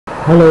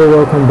Hello,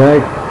 welcome back.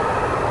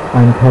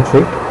 I'm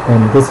Patrick,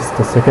 and this is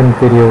the second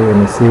video in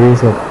a series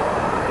of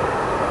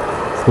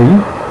three.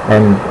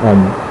 And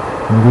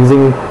I'm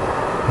using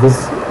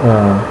this.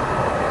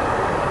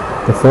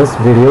 The first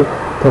video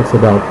talks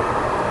about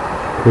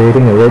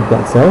creating a red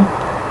blood cell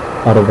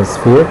out of a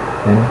sphere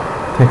and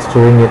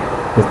texturing it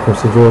with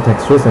procedural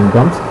textures and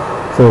bumps.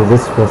 So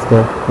this was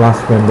the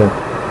last render.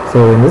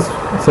 So in this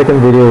second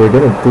video, we're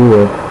going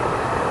to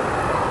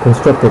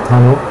construct a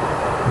tunnel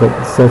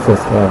that serves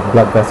as a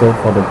blood vessel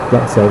for the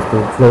blood cells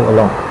to flow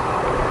along.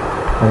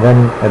 And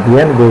then at the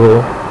end we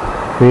will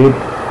create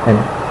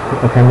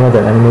a camera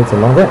that animates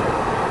along that.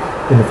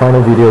 In the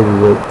final video we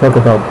will talk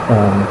about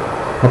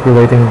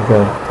populating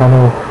the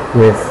tunnel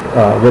with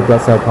red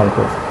blood cell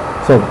particles.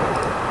 So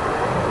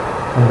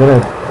I'm going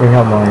to bring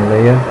out my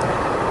layer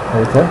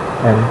editor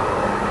and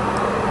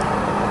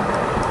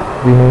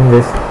rename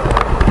this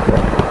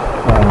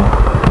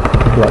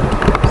blood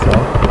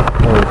cell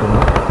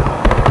original.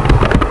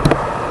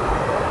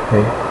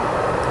 Okay,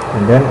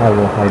 and then I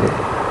will hide it.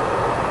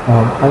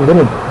 I'm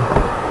going to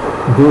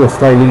do a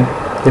slightly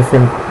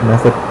different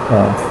method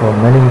for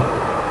many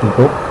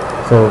people.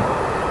 So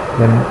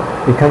when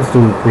it comes to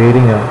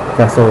creating a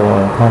vessel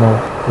or a tunnel,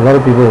 a lot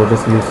of people will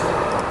just use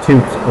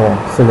tubes or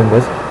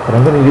cylinders, but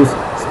I'm going to use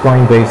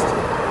spline-based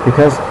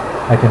because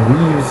I can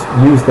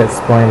use that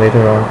spline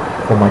later on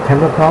for my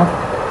camera path,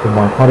 for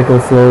my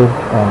particle flow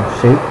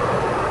shape,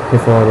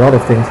 for a lot of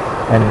things.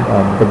 And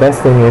the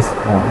best thing is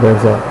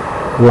there's a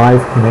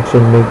live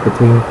connection made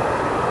between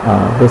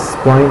this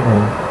spline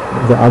and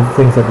the other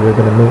things that we're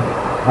going to make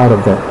out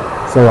of that.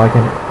 So I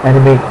can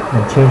animate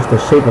and change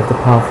the shape of the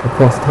path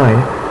across time,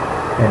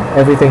 and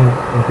everything,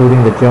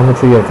 including the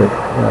geometry of the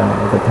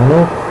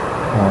tunnel,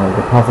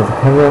 the path of the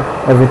camera,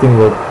 everything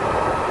will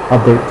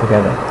update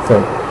together.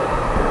 So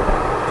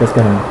just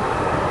gonna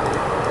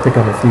click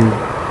on a few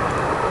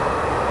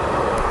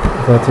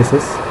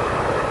vertices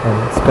and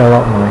spell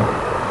out my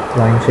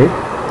line shape.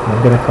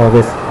 I'm gonna call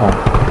this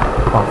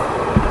path.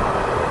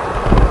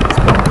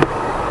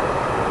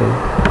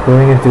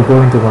 Going into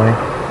my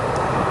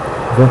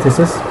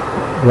vertices,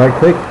 right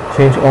click,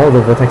 change all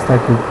the vertex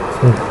type to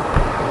smooth.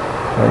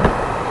 Right,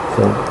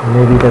 so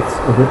maybe that's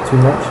a bit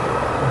too much.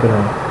 I'm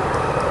gonna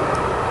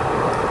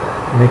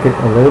make it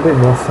a little bit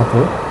more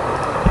subtle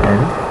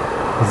and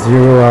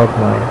zero out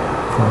my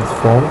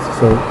transforms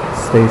so it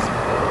stays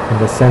in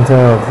the center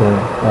of the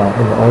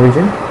in the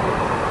origin.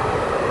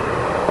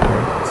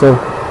 Okay. So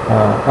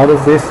out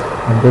of this,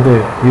 I'm going to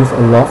use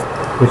a loft,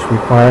 which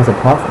requires a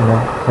path and a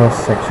cross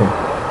section.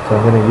 So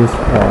I'm going to use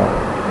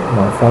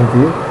my front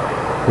view,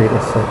 create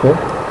a circle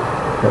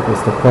that is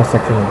the cross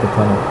section of the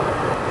tunnel.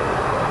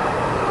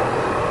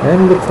 And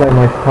it looks like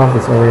my path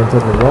is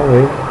oriented the wrong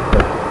way,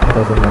 but it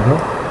doesn't matter.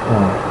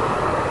 I'm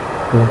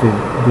going to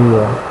do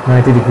a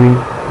 90-degree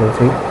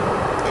rotate.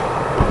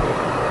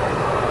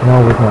 Now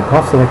with my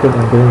path selected,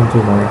 I'm going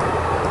into my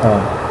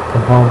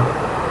compound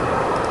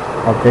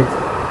object,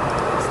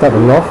 start a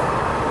loft,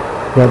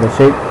 grab a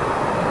shape,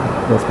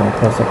 that's my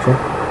cross section.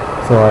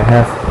 So I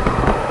have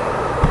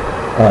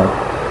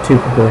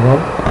tube going on.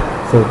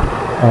 So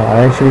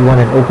I actually want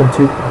an open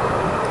tube,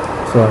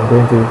 so I'm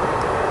going to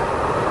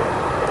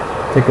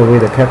take away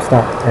the cap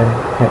start and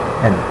cap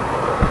end.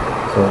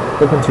 So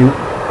open tube.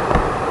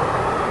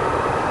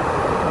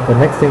 The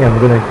next thing I'm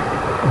going to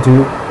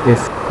do is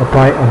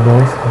apply a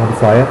noise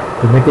modifier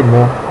to make it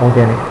more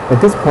organic. At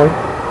this point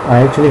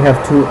I actually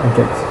have two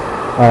objects.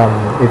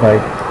 If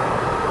I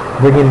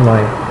bring in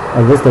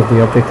a list of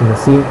the objects in the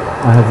scene,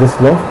 I have this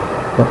loft,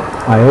 but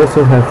I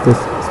also have this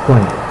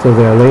spline. So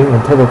they are laying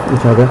on top of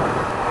each other.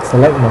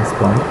 Select my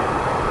spline,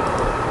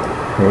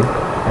 okay,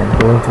 and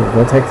go into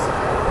vertex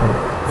and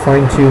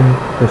fine tune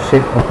the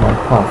shape of my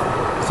path.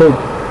 So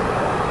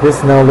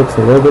this now looks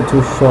a little bit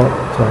too short,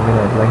 so I'm going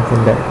to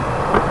lengthen that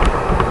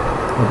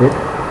a bit.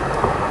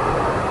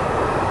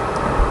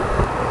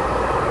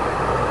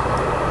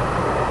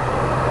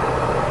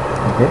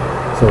 Okay,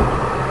 so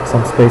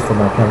some space for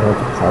my camera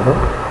to travel.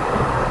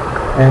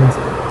 And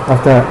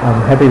after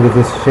I'm happy with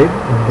this shape,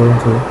 I'm going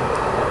to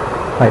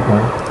hide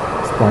my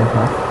spline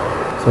path.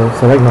 So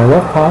select my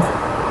left path.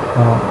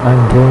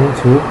 I'm going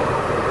to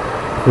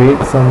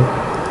create some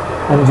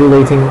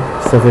undulating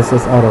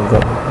surfaces out of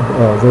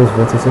those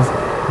vertices.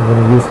 I'm going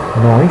to use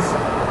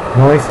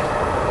noise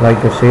like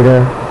the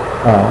shader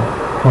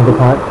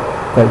counterpart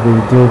that we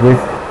deal with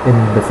in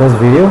the first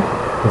video.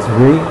 Is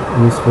really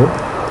useful,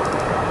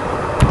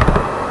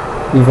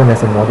 even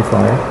as a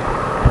modifier.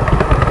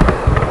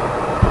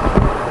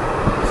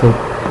 So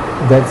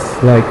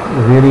that's like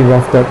really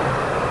roughed up.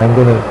 I'm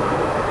going to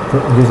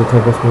use a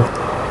turbo smooth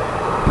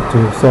to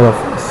sort of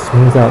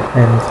smooth out,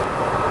 and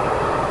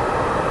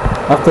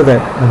after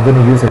that I'm going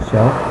to use a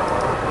shell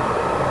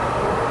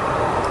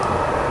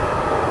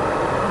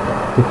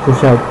to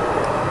push out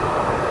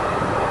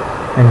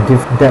and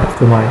give depth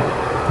to my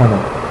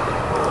tunnel.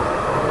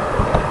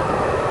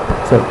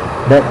 So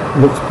that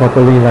looks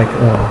properly like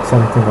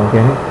something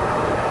organic.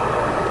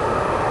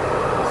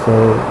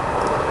 So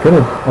I'm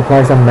going to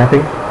apply some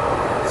mapping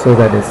so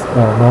that it's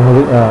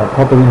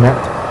properly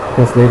mapped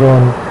because later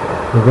on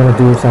we're going to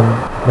do some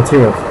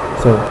materials.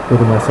 So go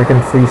to my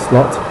second free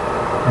slot,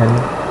 and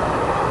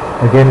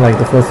again, like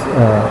the first,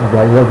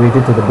 like what we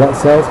did to the blood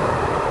cells,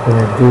 we're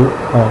going to do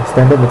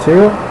standard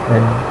material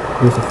and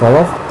use the fall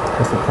off.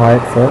 Just apply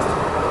it first.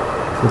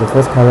 So the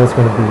first color is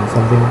going to be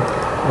something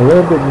a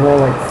little bit more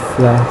like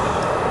flash,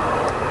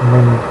 and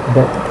then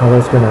that color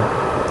is going to,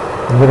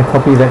 I'm going to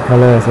copy that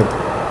color as a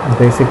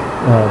basic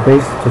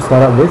base to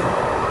start out with,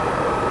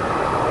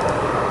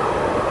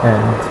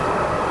 and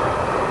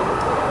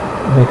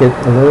make it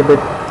a little bit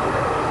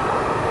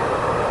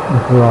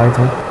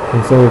brighter.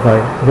 Okay, so if I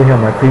bring up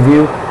my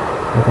preview,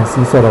 you can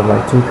see sort of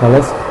like two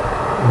colors.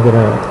 I'm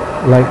gonna,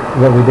 like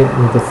what we did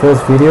with the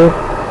first video,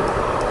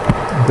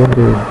 I'm going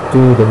to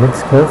do the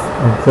mix curve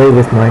and play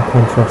with my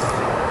contrast.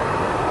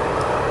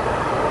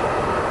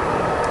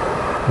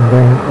 And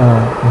then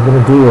I'm going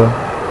to do a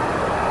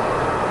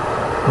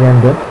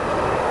render.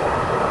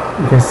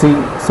 You can see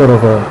sort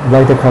of a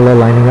lighter color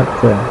lining up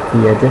the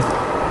edges.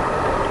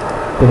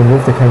 I'm going to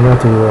move the camera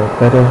to a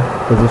better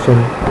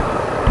position,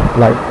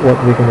 like what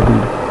we're going to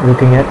be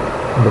looking at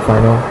in the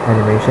final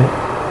animation.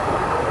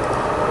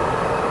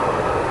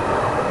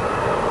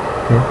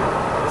 Okay,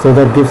 so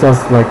that gives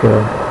us like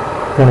a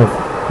kind of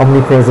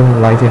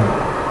omnipresent lighting.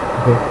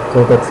 Okay,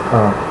 so that's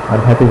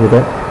I'm happy with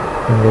that.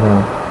 I'm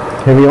gonna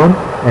carry on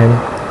and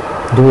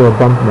do a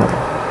bump now.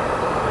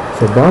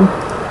 So bump,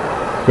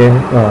 then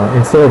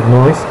instead of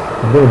noise,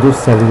 I'm gonna do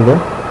cellular,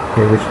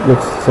 okay, which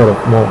looks sort of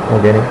more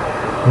organic.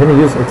 I'm gonna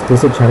use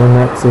explicit channel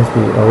map since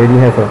we already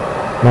have a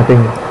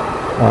mapping,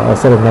 a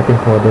set of mapping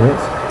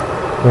coordinates.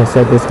 I'm gonna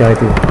set this guy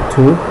to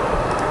 2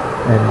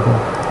 and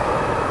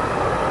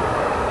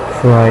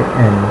try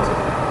and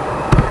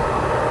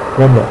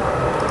render.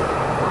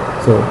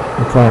 So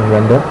we try and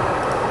render.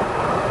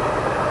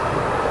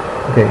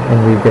 Okay,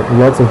 and we get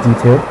lots of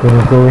detail. When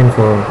we go in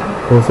for a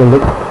closer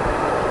look.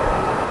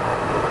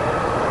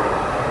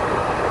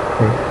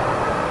 Okay.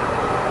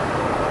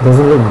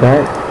 Doesn't look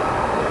bad,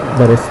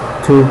 but it's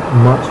too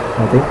much,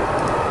 I think.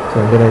 So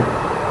I'm gonna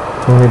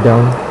tone it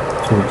down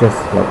to just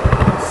like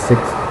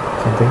 6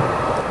 something.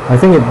 I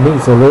think it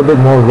needs a little bit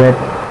more red,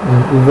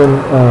 and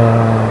even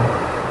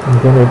I'm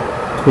gonna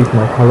tweak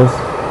my colors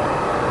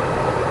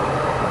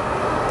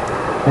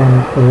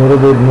and a little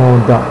bit more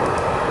dark.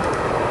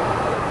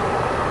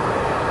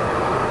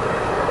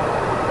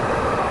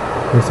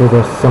 Okay, so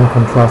there's some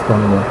contrast on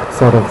the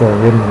sort of the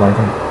rim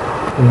lighting.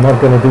 I'm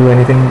not going to do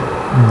anything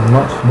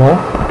much more.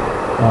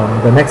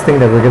 The next thing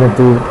that we're going to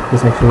do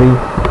is actually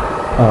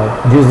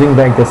using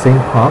back the same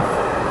path.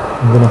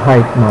 I'm going to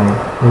hide my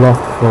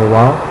loft for a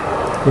while.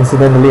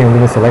 Incidentally, I'm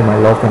going to select my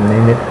loft and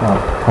name it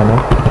tunnel.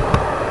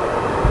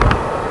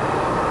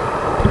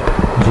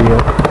 Geo.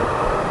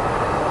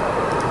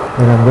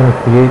 And I'm going to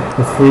create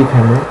a free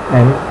camera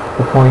and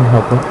a point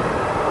helper.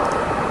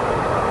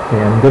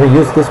 Okay, I'm going to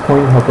use this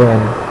point helper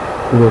and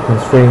do a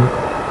constraint,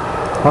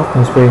 path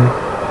constraint,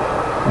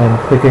 and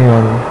clicking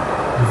on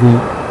the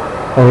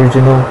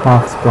original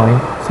path spline,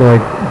 so I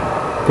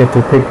get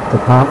to pick the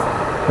path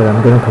that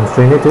I'm going to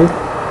constrain it to,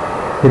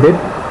 hit it,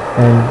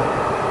 and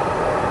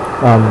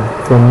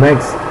from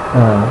max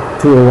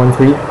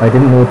 2013, I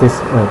didn't notice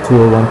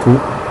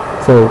 2012,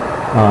 so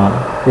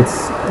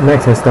its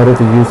max has started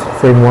to use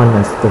frame 1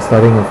 as the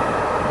starting of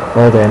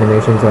all the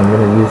animations, so I'm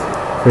going to use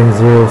frame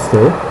 0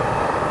 still.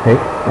 Okay,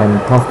 and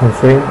path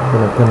constraint, I'm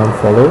going to turn on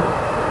follow.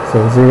 So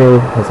 0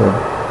 has a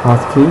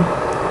path key,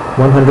 100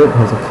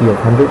 has a key of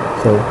 100,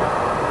 so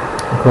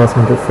across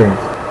 100 frames.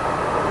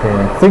 Okay,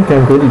 I think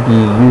I'm going to be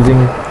using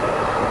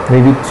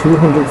maybe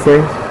 200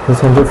 frames,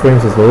 because 100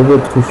 frames is a little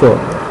bit too short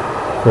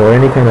for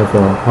any kind of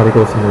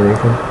particle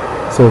simulation.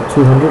 So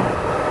 200.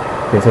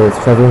 Okay, so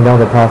it's traveling down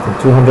the path in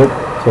 200.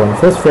 So on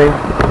first frame,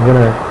 I'm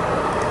gonna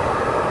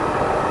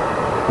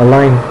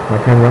align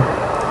my camera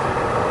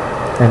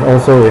and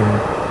also in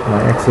my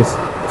axis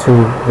to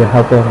the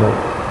helper mode.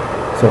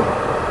 So,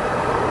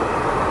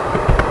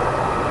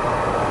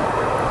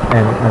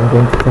 and I'm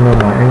going to turn on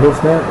my angle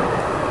snap,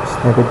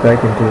 snap it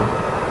back into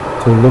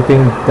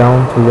looking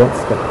down towards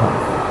the path.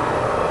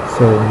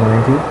 So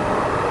 90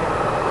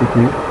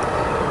 degrees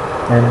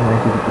and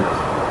 90 degrees.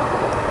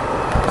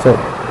 So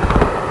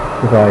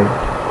if I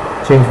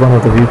change one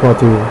of the viewport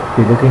to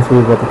be looking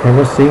through what the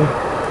camera is seeing,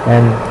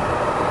 and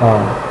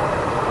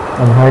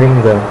I'm hiding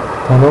the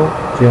tunnel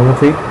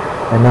geometry,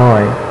 and now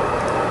I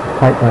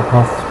hide my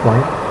path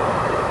spline.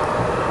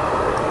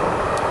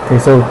 Okay,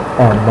 so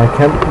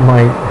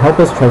my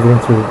helper's traveling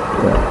through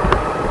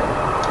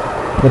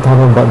the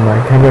tunnel, but my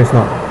camera is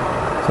not.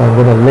 So I'm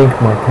going to link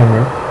my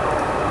camera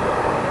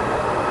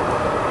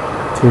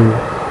to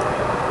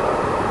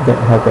that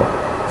helper.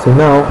 So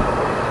now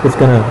it's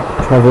going to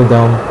travel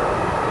down.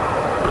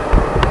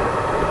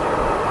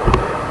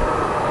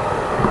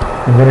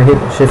 I'm going to hit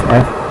Shift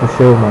F to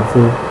show my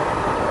full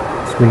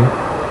screen,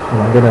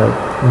 and I'm going to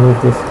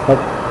move this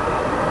up.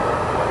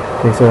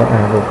 Okay, so I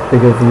have a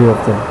bigger view of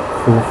the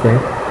full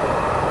frame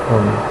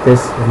from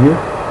this view.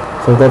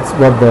 So that's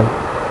what the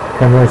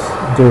camera is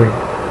doing.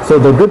 So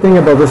the good thing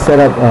about this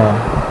setup,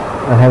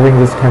 having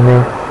this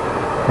camera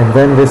And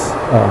then this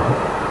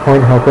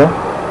point helper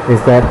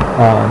is that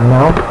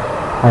now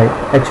I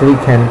actually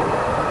can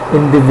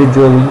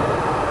individually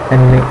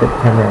animate the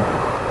camera.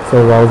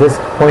 So while this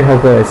point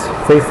helper is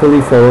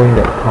faithfully following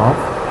that path,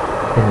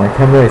 and my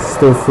camera is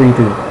still free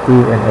to do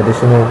an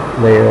additional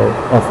layer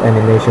of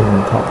animation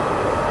on top.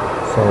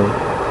 So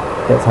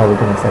that's how we're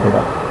going to set it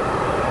up,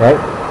 right?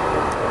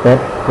 That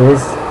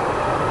is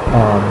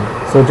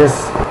so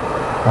just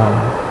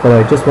but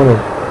I just want to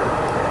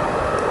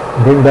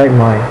bring back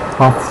my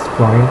path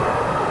spline,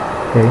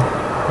 okay,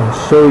 and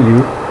show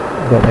you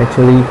that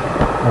actually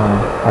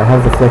I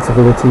have the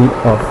flexibility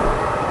of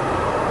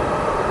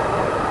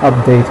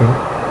updating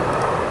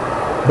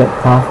that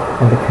path,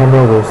 and the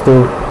camera will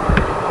still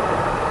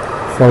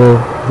follow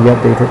the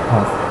updated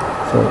path.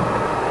 So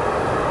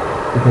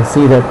you can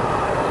see that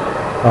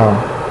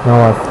now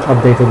I've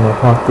updated my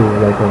path to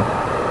like a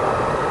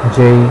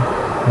J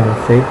kind of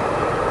shape,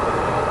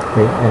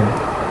 okay, and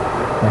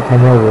my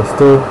camera will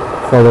still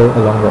follow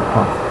along that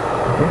path.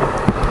 Okay,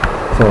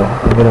 so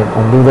I'm gonna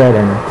undo that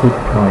and keep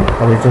my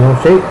original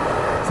shape.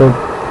 So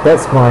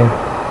that's my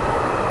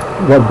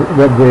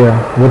what we're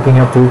working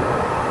up to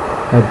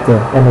at the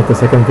end of the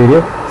second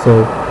video.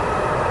 So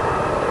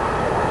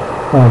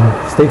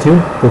stay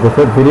tuned to the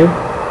third video.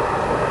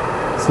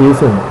 See you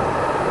soon.